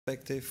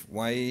perspective.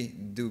 Why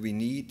do we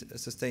need a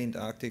sustained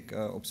Arctic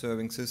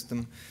observing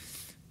system?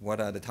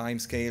 What are the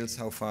timescales?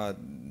 How far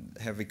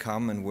have we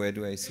come, and where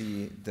do I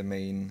see the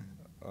main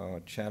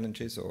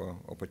challenges or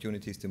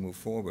opportunities to move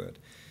forward?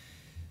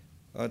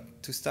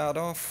 To start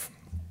off,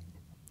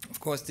 of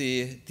course,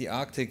 the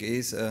Arctic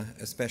is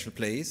a special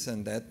place,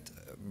 and that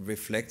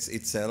reflects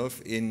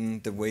itself in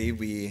the way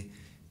we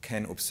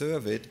can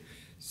observe it.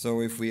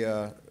 So if we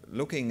are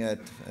looking at,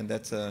 and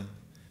that's a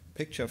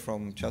picture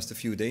from just a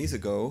few days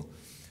ago,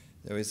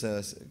 there is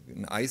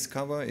an ice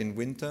cover in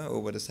winter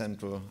over the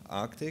central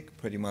Arctic,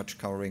 pretty much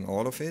covering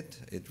all of it.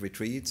 It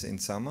retreats in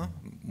summer,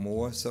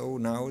 more so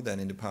now than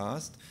in the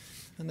past.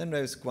 And then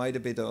there's quite a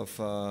bit of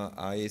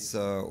ice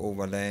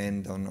over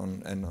land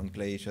on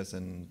glaciers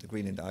and the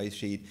Greenland ice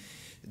sheet,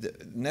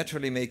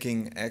 naturally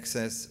making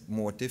access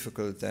more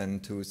difficult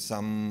than to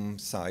some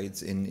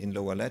sites in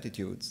lower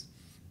latitudes.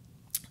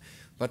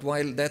 But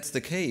while that's the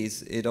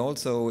case, it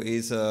also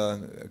is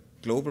a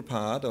global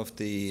part of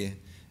the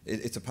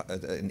it's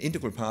an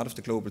integral part of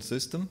the global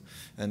system,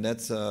 and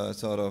that's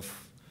sort of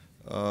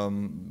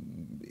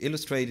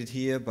illustrated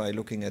here by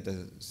looking at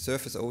the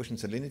surface ocean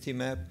salinity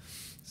map.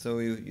 So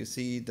you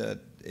see that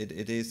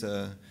it is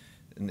an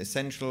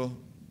essential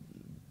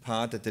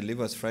part that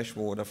delivers fresh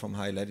water from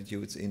high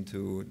latitudes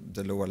into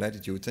the lower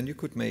latitudes, and you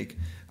could make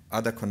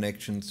other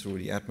connections through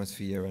the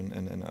atmosphere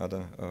and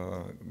other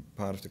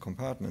part of the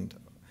compartment.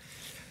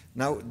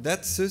 Now,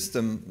 that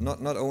system,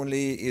 not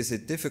only is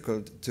it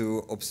difficult to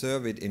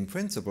observe it in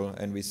principle,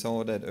 and we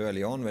saw that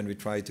early on when we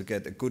tried to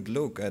get a good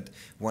look at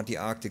what the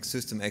Arctic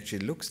system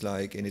actually looks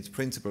like in its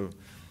principal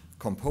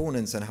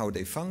components and how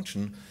they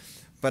function,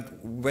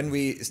 but when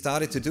we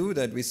started to do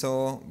that, we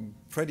saw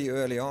pretty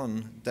early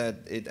on that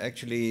it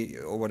actually,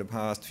 over the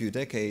past few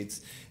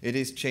decades, it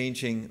is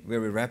changing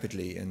very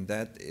rapidly, and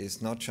that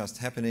is not just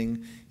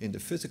happening in the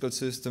physical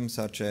system,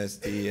 such as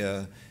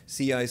the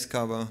sea ice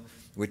cover,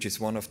 which is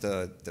one of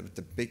the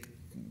big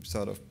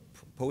sort of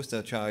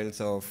poster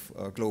childs of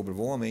global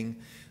warming,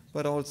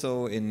 but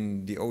also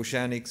in the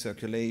oceanic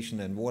circulation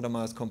and water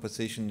mass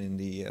composition, in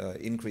the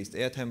increased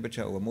air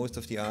temperature over most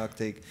of the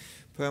Arctic,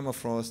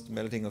 permafrost,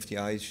 melting of the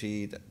ice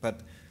sheet.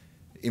 But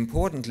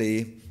importantly,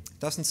 it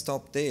doesn't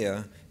stop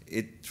there.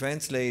 It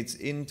translates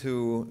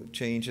into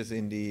changes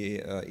in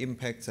the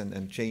impacts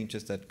and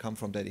changes that come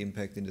from that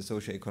impact in the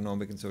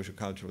socio-economic and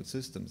socio-cultural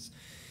systems.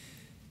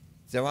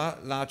 There are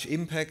large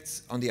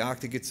impacts on the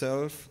Arctic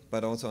itself,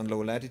 but also on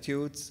low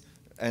latitudes.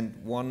 And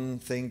one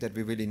thing that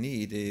we really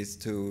need is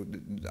to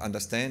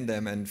understand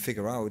them and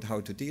figure out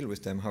how to deal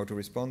with them, how to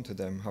respond to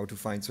them, how to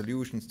find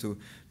solutions to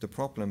the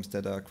problems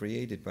that are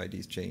created by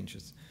these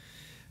changes.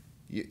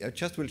 I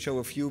just will show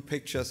a few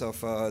pictures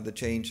of the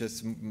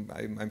changes.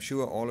 I'm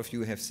sure all of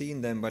you have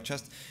seen them, but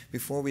just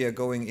before we are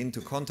going into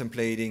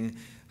contemplating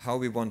how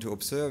we want to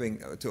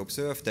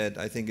observe that,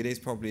 I think it is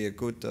probably a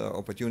good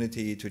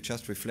opportunity to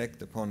just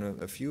reflect upon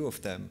a few of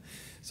them.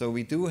 So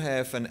we do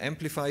have an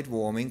amplified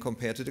warming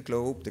compared to the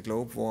globe. The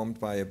globe warmed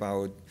by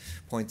about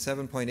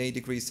 0.7, 0.8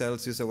 degrees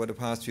Celsius over the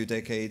past few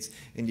decades.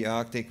 In the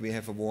Arctic, we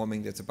have a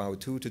warming that's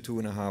about 2 to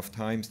 2.5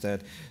 times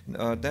that.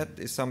 That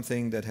is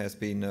something that has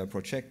been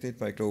projected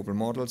by global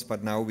models,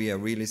 but now we are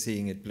really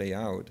seeing it play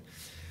out.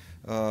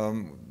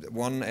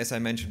 As I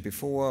mentioned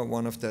before,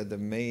 one of the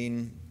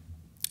main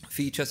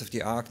features of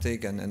the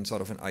Arctic and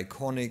sort of an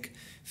iconic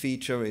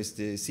feature is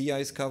the sea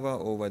ice cover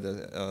over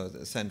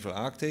the central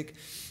Arctic.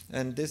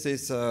 And this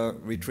is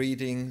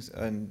retreating,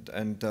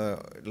 and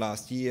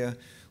last year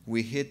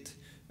we hit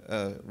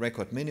a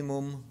record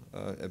minimum,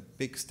 a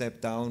big step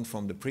down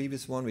from the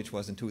previous one, which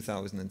was in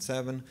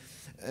 2007.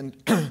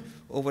 And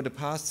over the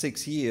past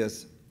 6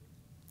 years,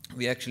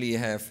 we actually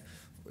have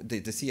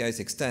the sea ice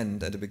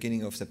extent at the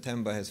beginning of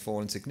September has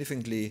fallen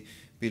significantly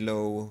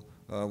below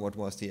what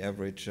was the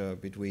average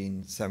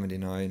between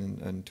 79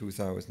 and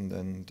 2000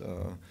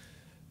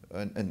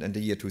 and the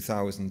year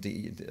 2000,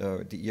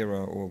 the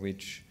era over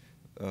which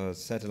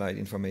satellite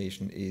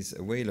information is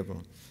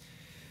available.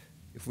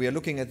 If we are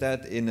looking at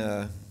that in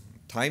a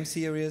time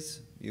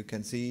series, you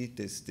can see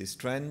this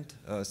trend.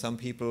 Some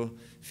people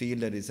feel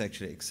that it's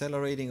actually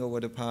accelerating over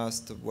the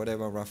past,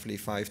 whatever, roughly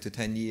 5 to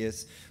 10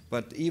 years.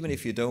 But even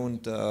if you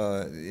don't,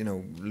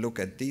 look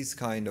at this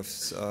kind of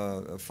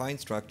fine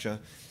structure,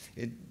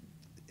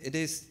 it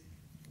is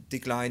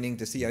declining.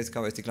 The sea ice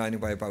cover is declining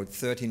by about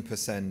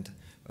 13%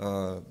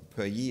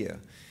 per year.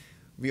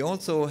 We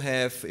also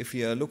have, if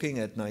you are looking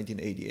at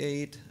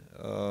 1988,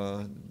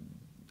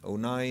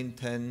 09,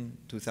 10,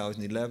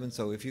 2011,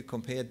 so if you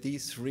compare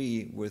these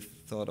three with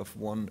sort of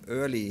one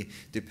early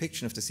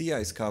depiction of the sea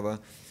ice cover,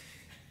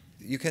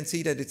 you can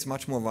see that it's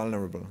much more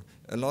vulnerable.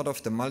 A lot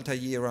of the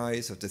multi-year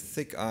ice, of the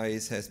thick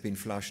ice, has been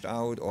flushed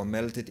out or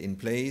melted in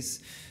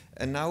place.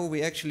 And now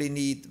we actually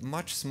need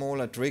much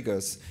smaller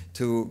triggers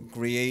to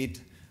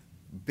create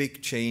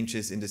big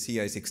changes in the sea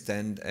ice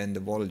extent and the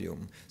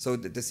volume. So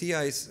the sea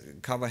ice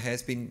cover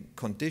has been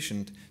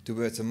conditioned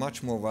towards a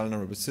much more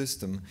vulnerable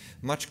system,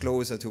 much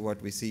closer to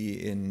what we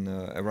see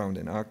around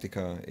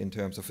Antarctica in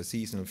terms of a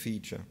seasonal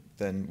feature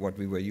than what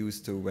we were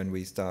used to when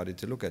we started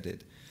to look at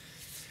it.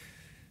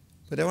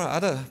 But there are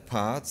other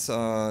parts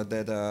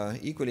that are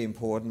equally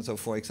important. So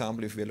for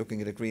example, if we're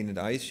looking at a Greenland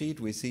ice sheet,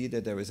 we see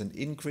that there is an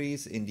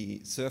increase in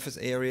the surface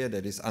area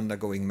that is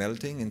undergoing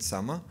melting in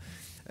summer.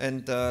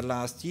 And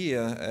last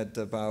year, at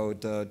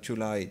about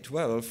July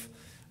 12,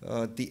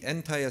 the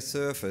entire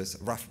surface,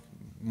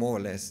 more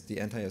or less the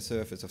entire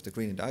surface of the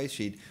Greenland ice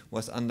sheet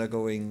was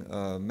undergoing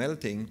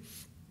melting.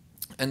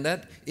 And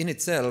that in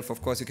itself,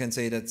 of course, you can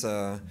say that's,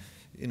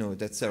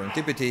 that's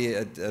serendipity,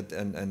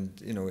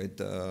 and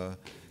it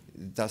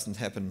doesn't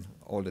happen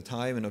all the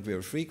time and not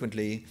very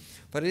frequently,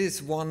 but it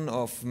is one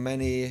of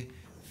many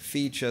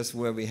features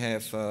where we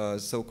have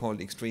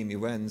so-called extreme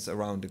events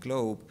around the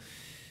globe.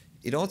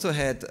 It also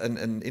had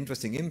an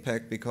interesting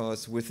impact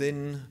because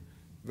within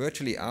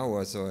virtually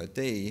hours or a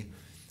day,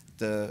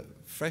 the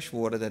fresh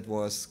water that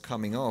was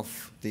coming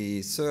off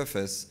the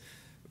surface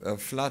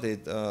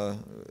flooded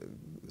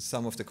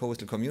some of the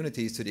coastal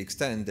communities to the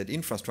extent that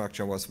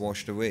infrastructure was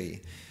washed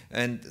away.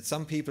 And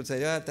some people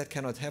say, yeah, that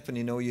cannot happen,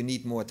 you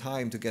need more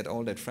time to get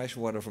all that fresh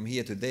water from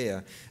here to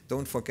there.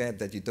 Don't forget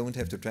that you don't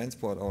have to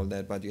transport all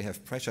that, but you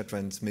have pressure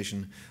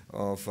transmission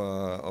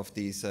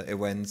these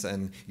events,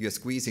 and you're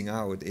squeezing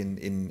out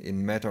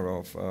in matter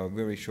of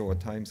very short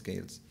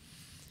timescales.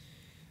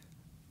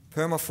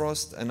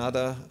 Permafrost,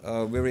 another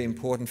very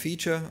important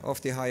feature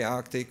of the high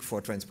Arctic for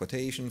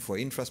transportation, for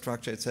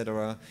infrastructure,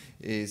 etc.,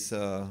 is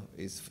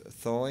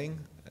thawing,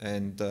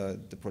 and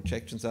the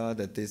projections are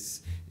that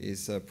this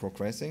is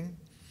progressing.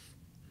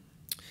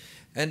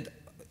 And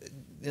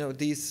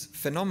these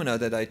phenomena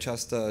that I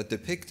just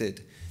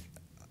depicted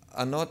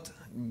are not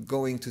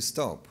going to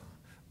stop.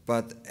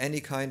 But any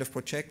kind of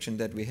projection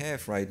that we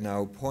have right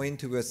now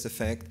point towards the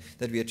fact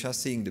that we are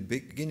just seeing the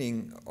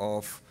beginning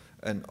of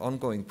an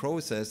ongoing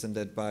process, and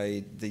that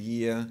by the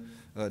year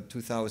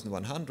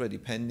 2100,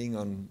 depending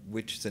on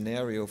which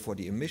scenario for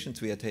the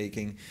emissions we are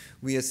taking,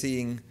 we are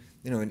seeing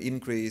an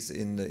increase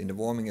in the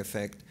warming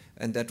effect,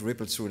 and that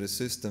ripples through the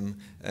system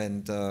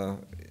and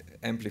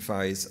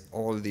amplifies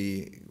all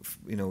the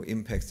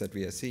impacts that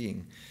we are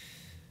seeing.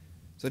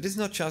 So this is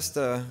not just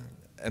a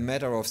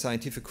matter of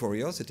scientific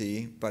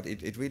curiosity, but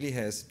it really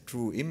has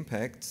true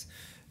impacts.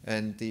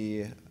 And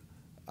the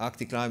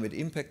Arctic Climate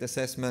Impact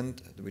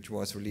Assessment, which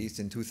was released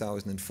in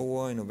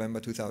 2004, in November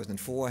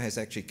 2004, has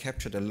actually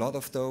captured a lot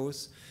of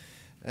those.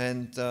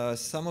 And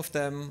some of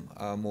them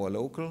are more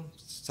local,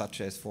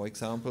 such as, for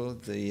example,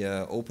 the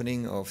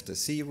opening of the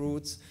sea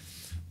routes,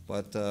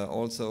 but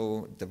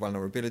also the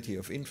vulnerability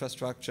of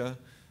infrastructure,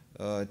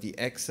 the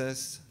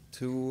access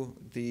to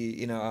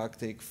the inner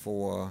Arctic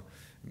for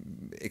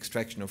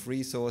extraction of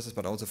resources,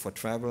 but also for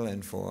travel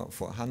and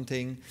for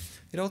hunting.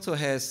 It also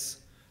has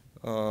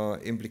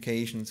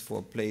implications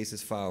for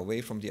places far away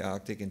from the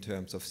Arctic in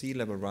terms of sea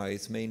level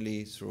rise,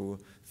 mainly through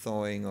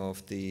thawing of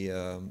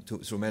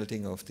through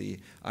melting of the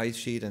ice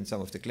sheet and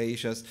some of the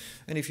glaciers.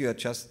 And if you are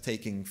just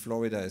taking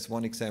Florida as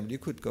one example, you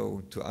could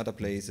go to other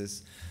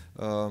places.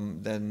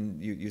 Then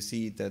you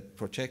see that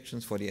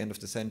projections for the end of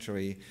the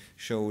century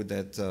show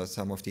that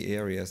some of the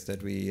areas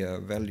that we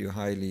value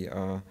highly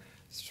are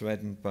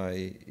threatened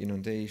by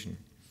inundation.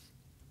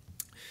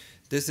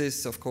 This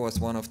is, of course,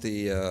 one of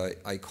the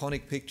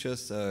iconic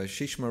pictures,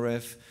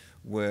 Shishmaref,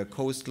 where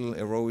coastal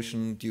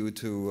erosion due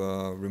to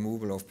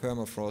removal of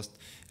permafrost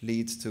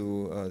leads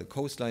to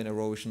coastline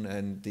erosion,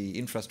 and the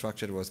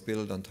infrastructure that was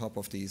built on top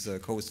of these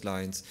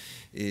coastlines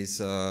is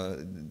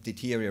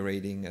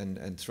deteriorating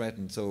and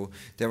threatened. So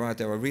there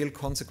are real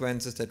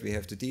consequences that we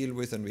have to deal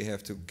with, and we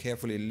have to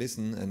carefully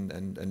listen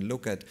and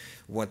look at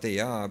what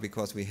they are,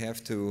 because we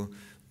have to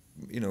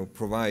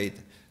provide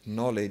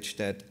knowledge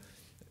that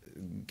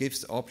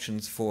gives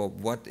options for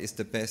what is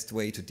the best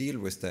way to deal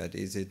with that.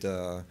 Is it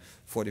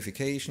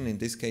fortification? In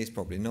this case,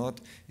 probably not.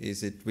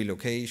 Is it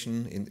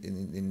relocation?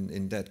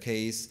 In that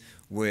case,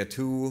 where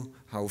to?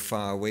 How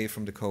far away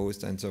from the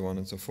coast? And so on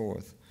and so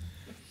forth.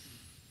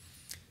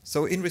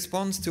 So in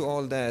response to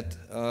all that,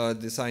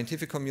 the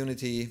scientific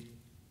community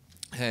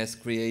has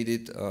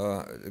created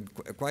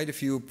quite a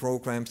few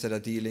programs that are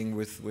dealing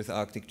with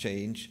Arctic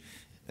change.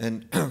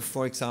 And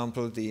for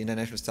example, the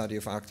International Study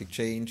of Arctic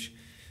Change,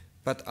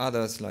 but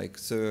others like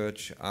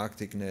SEARCH,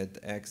 ArcticNet,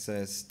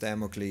 Access,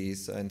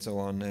 Damocles, and so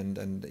on,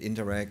 and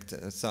Interact,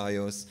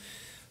 SciOS,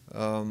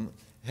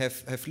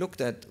 have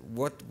looked at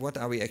what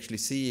are we actually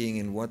seeing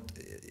and what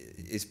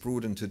is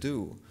prudent to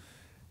do.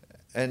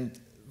 And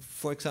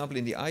for example,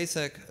 in the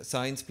ISAC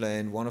science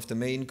plan, one of the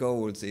main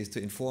goals is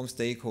to inform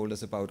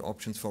stakeholders about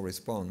options for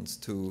response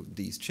to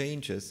these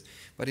changes.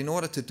 But in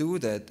order to do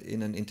that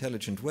in an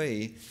intelligent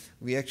way,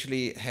 we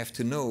actually have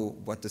to know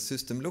what the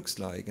system looks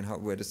like and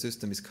where the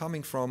system is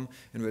coming from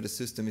and where the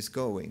system is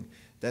going.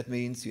 That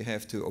means you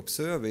have to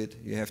observe it,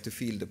 you have to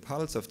feel the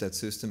pulse of that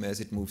system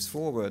as it moves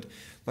forward,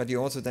 but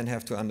you also then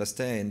have to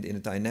understand in a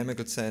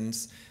dynamical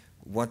sense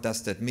what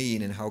does that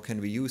mean and how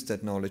can we use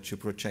that knowledge to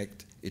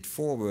project it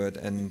forward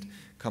and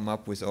come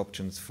up with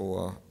options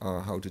for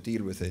how to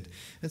deal with it.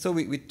 And so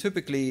we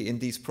typically in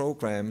these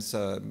programs,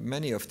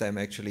 many of them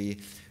actually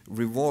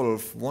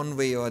revolve one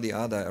way or the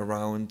other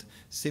around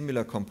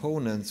similar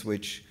components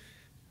which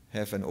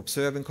have an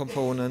observing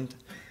component,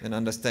 an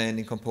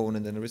understanding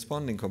component, and a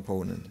responding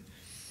component.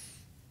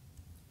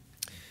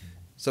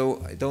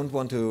 So I don't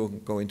want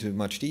to go into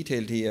much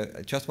detail here.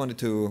 I just wanted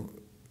to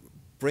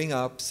bring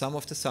up some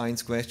of the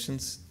science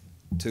questions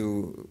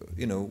to,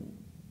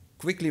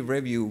 quickly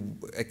review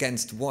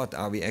against what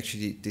are we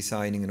actually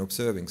designing an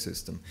observing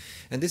system.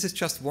 And this is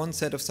just one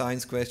set of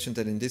science questions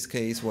that in this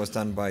case was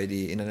done by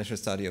the International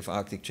Study of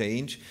Arctic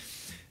Change.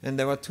 And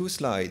there are 2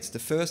 slides. The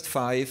first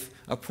 5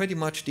 are pretty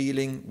much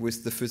dealing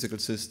with the physical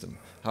system.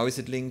 How is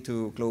it linked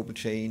to global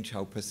change?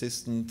 How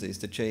persistent is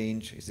the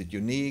change? Is it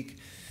unique?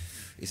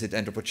 Is it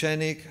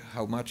anthropogenic?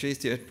 How much is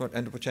the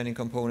anthropogenic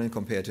component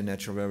compared to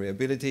natural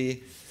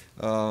variability?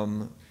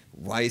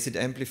 Why is it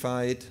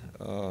amplified?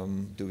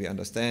 Do we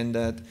understand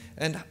that?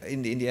 And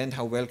in the end,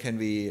 how well can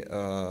we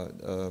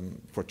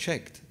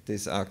project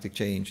this Arctic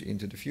change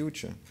into the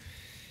future?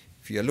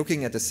 If you are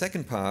looking at the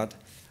second part,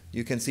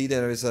 you can see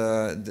there is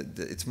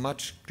it's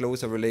much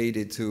closer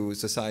related to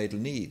societal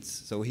needs.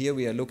 So here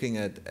we are looking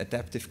at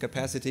adaptive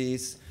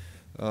capacities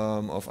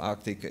of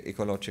Arctic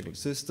ecological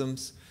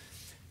systems.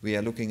 We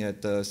are looking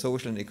at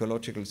social and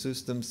ecological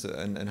systems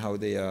and how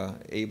they are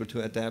able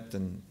to adapt,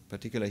 and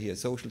particularly here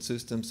social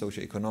systems,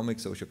 socio-economic,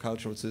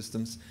 socio-cultural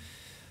systems.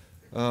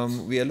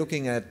 We are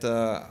looking at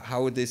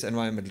how this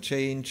environmental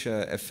change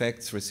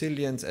affects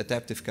resilience,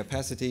 adaptive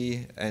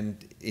capacity, and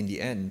in the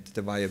end,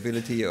 the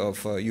viability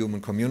of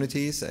human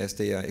communities as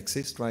they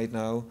exist right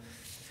now.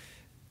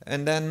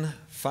 And then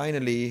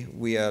finally,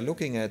 we are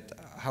looking at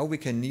how we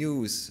can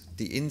use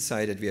the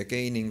insight that we are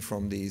gaining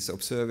from these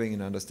observing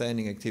and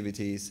understanding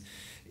activities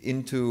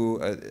into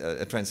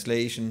a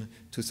translation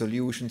to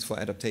solutions for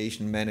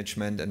adaptation,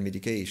 management, and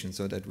mitigation,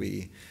 so that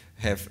we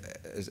have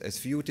as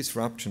few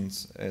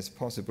disruptions as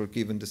possible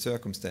given the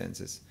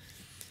circumstances.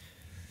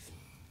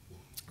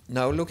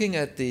 Now, looking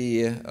at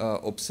the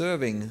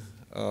observing,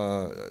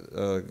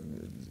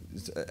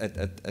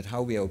 at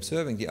how we are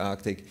observing the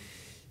Arctic,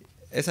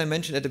 as I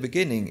mentioned at the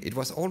beginning, it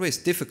was always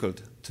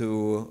difficult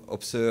to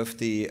observe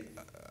the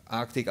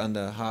Arctic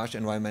under harsh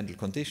environmental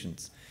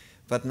conditions.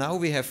 But now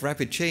we have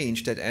rapid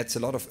change that adds a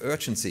lot of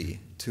urgency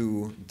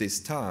to this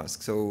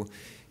task. So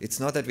it's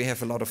not that we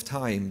have a lot of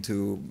time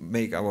to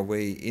make our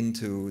way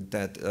into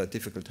that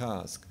difficult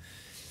task.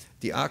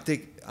 The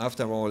Arctic,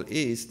 after all,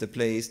 is the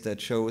place that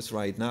shows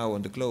right now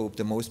on the globe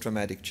the most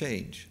dramatic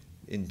change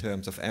in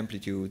terms of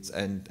amplitudes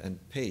and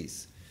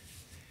pace.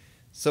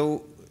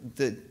 So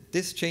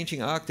this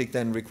changing Arctic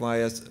then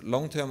requires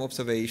long-term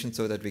observation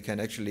so that we can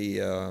actually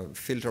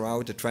filter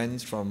out the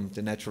trends from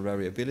the natural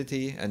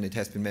variability. And it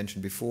has been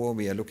mentioned before,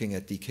 we are looking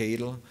at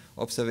decadal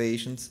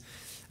observations.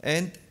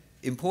 And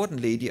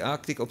importantly, the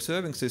Arctic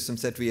observing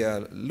systems that we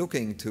are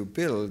looking to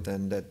build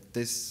and that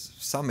this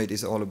summit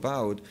is all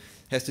about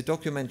has to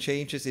document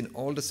changes in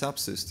all the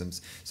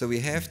subsystems. So we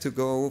have to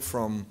go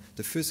from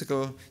the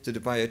physical to the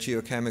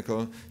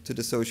biogeochemical to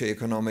the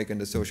socio-economic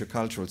and the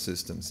socio-cultural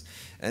systems.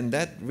 And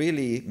that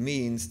really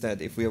means that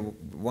if we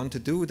want to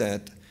do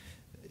that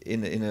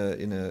in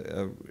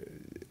a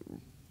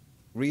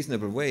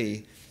reasonable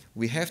way,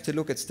 we have to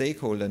look at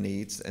stakeholder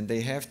needs, and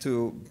they have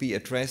to be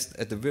addressed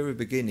at the very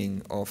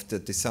beginning of the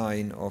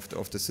design of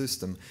the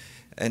system.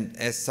 And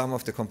as some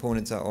of the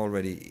components are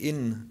already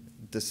in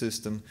the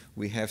system,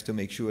 we have to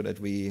make sure that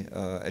we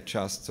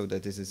adjust so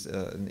that this is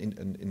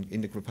an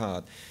integral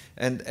part.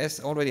 And as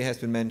already has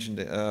been mentioned,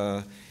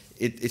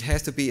 it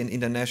has to be an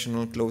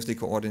international, closely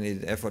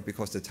coordinated effort,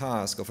 because the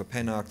task of a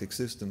pan-Arctic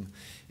system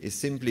is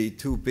simply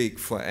too big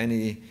for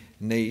any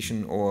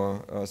nation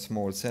or a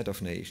small set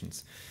of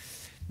nations.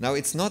 Now,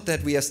 it's not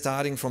that we are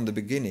starting from the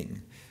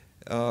beginning.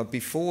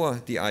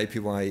 Before the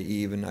IPY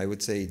even, I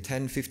would say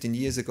 10, 15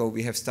 years ago,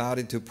 we have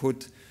started to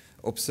put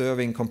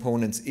observing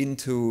components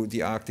into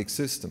the Arctic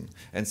system.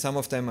 And some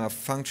of them are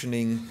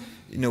functioning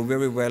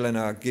very well and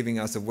are giving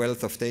us a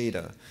wealth of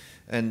data.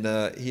 And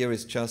here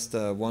is just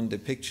one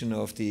depiction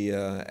of the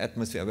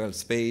atmosphere, well,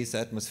 space,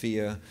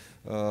 atmosphere,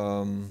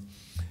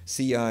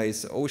 sea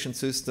ice, ocean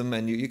system,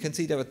 and you can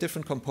see there are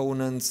different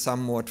components,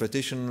 some more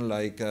traditional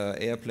like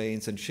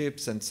airplanes and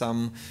ships, and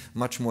some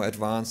much more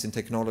advanced in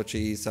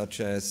technology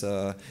such as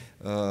the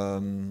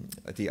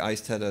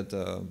ice-tethered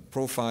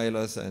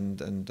profilers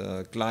and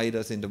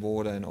gliders in the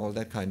water and all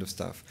that kind of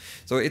stuff.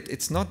 So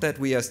it's not that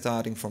we are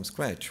starting from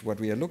scratch. What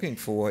we are looking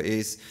for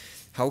is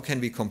how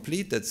can we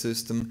complete that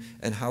system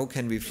and how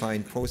can we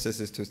find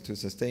processes to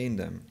sustain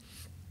them.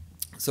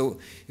 So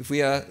if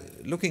we are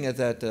looking at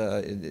that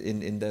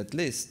in that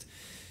list,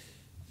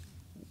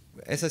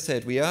 as I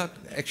said, we are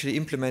actually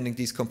implementing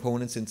these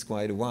components since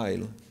quite a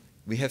while.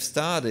 We have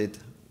started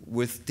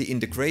with the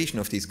integration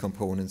of these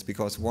components,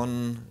 because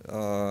one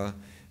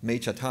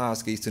major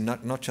task is to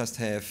not just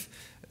have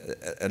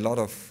a lot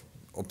of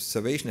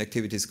observation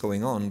activities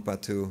going on,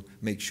 but to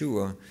make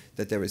sure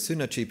that there is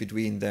synergy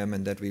between them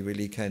and that we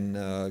really can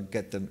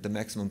get the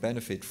maximum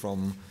benefit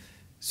from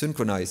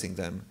synchronizing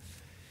them.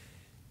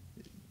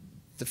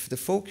 The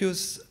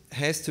focus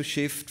has to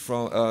shift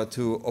from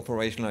to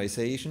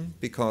operationalization,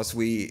 because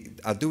we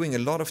are doing a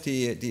lot of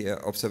the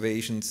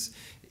observations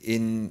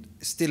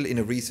still in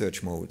a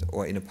research mode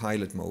or in a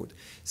pilot mode.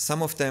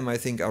 Some of them, I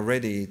think, are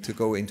ready to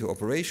go into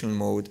operational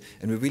mode,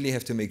 and we really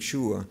have to make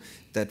sure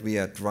that we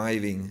are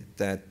driving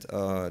that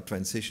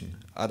transition.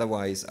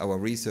 Otherwise, our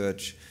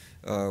research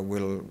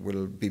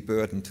will be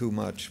burdened too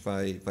much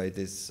by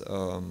this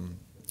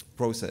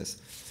process.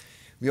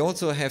 We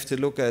also have to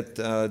look at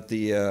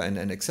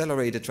an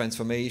accelerated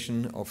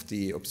transformation of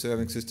the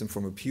observing system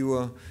from a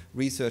pure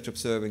research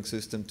observing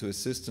system to a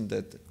system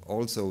that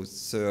also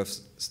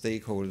serves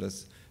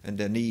stakeholders and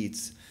their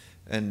needs.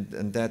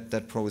 And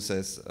that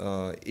process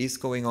is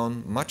going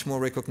on. Much more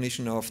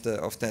recognition of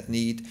that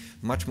need,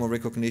 much more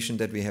recognition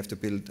that we have to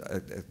build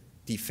a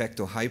de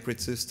facto hybrid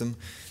system,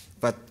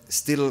 but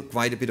still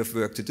quite a bit of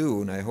work to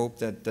do. And I hope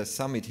that the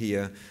summit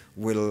here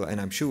will, and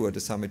I'm sure the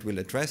summit will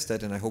address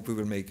that, and I hope we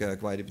will make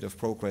quite a bit of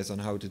progress on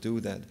how to do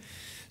that.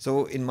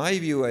 So in my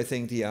view, I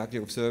think the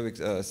Arctic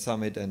Observing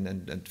Summit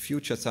and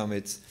future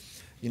summits,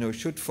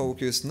 should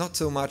focus not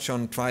so much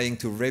on trying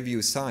to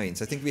review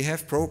science. I think we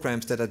have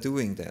programs that are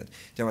doing that.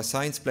 There are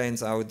science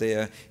plans out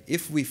there.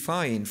 If we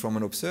find, from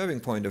an observing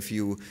point of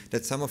view,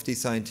 that some of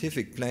these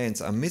scientific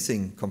plans are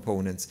missing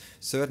components,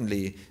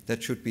 certainly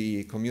that should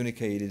be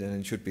communicated and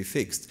it should be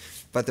fixed.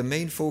 But the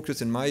main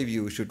focus, in my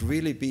view, should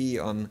really be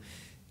on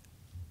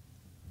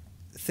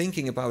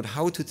thinking about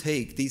how to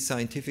take these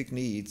scientific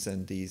needs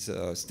and these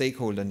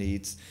stakeholder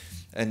needs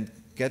and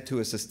get to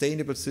a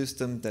sustainable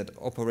system that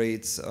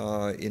operates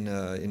in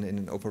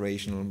an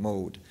operational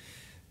mode.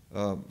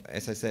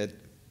 As I said,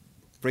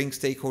 bring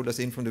stakeholders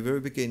in from the very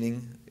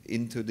beginning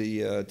into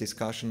the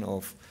discussion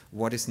of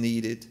what is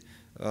needed,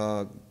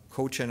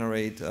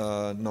 co-generate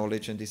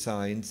knowledge and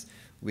designs.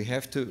 We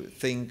have to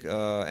think,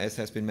 as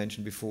has been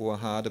mentioned before,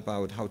 hard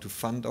about how to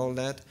fund all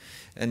that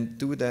and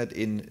do that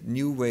in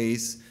new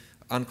ways,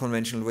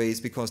 unconventional ways,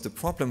 because the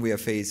problem we are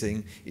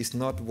facing is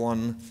not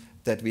one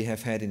that we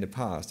have had in the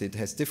past. It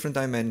has different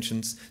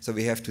dimensions, so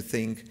we have to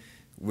think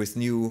with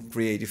new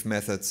creative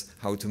methods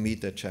how to meet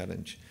that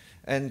challenge.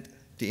 And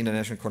the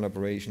international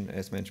collaboration,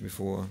 as mentioned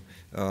before,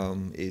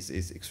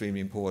 is extremely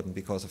important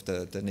because of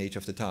the nature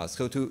of the task.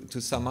 So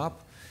to sum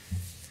up,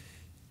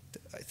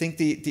 I think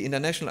the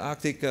international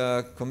Arctic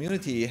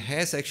community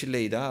has actually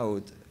laid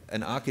out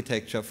an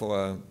architecture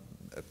for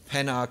a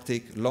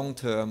pan-Arctic,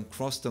 long-term,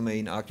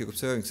 cross-domain Arctic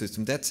observing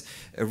system. That's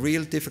a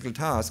real difficult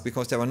task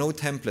because there are no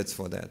templates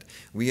for that.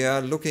 We are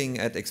looking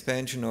at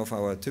expansion of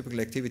our typical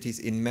activities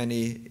in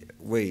many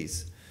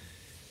ways.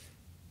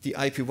 The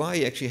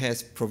IPY actually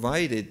has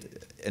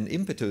provided an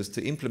impetus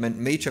to implement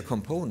major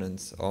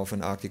components of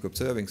an Arctic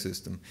observing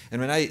system. And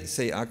when I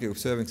say Arctic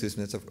observing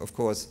system, it's of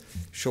course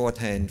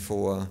shorthand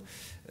for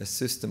a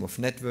system of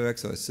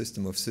networks or a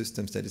system of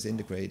systems that is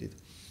integrated.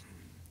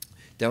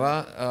 There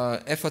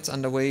are efforts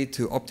underway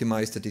to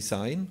optimize the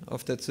design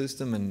of that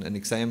system, and an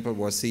example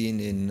was seen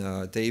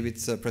in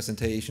David's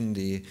presentation.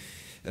 The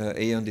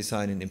Aeon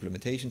Design and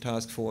Implementation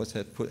Task Force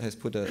has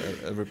put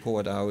a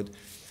report out.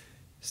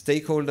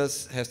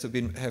 Stakeholders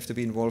have to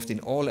be involved in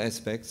all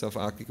aspects of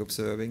Arctic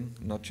observing,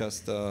 not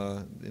just,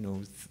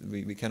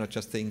 we cannot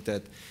just think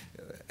that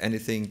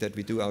anything that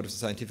we do out of the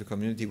scientific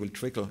community will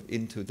trickle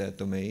into that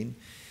domain.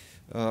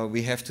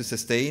 We have to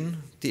sustain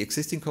the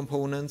existing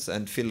components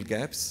and fill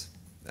gaps.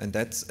 And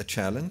that's a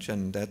challenge,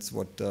 and that's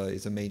what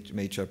is a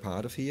major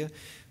part of here.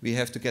 We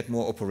have to get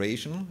more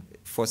operational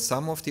for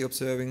some of the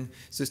observing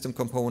system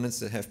components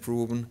that have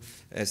proven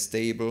as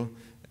stable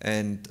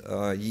and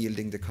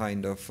yielding the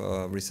kind of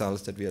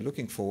results that we are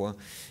looking for.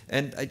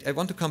 And I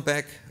want to come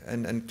back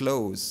and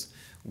close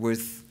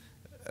with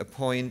a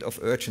point of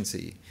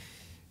urgency.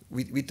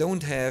 We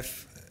don't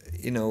have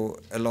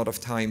a lot of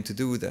time to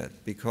do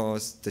that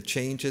because the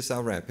changes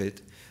are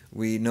rapid.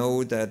 We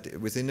know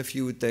that within a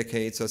few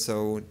decades or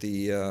so,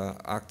 the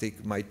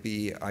Arctic might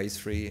be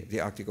ice-free,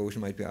 the Arctic Ocean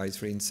might be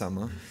ice-free in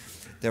summer.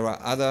 There are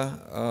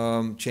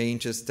other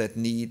changes that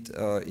need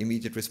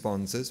immediate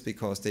responses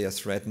because they are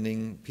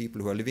threatening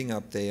people who are living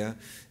up there.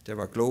 There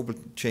are global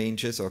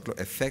changes or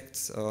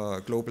effects,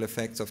 global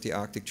effects of the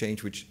Arctic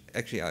change, which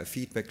actually are a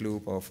feedback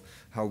loop of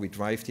how we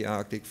drive the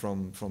Arctic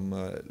from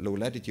low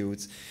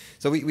latitudes.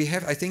 So we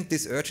have, I think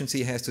this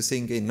urgency has to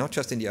sink in, not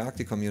just in the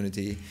Arctic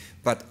community,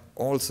 but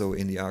also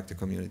in the Arctic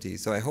community.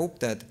 So I hope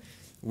that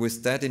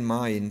with that in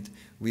mind,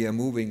 we are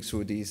moving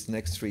through these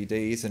next 3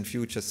 days and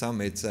future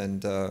summits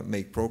and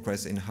make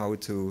progress in how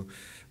to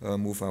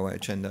move our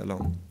agenda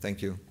along.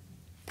 Thank you.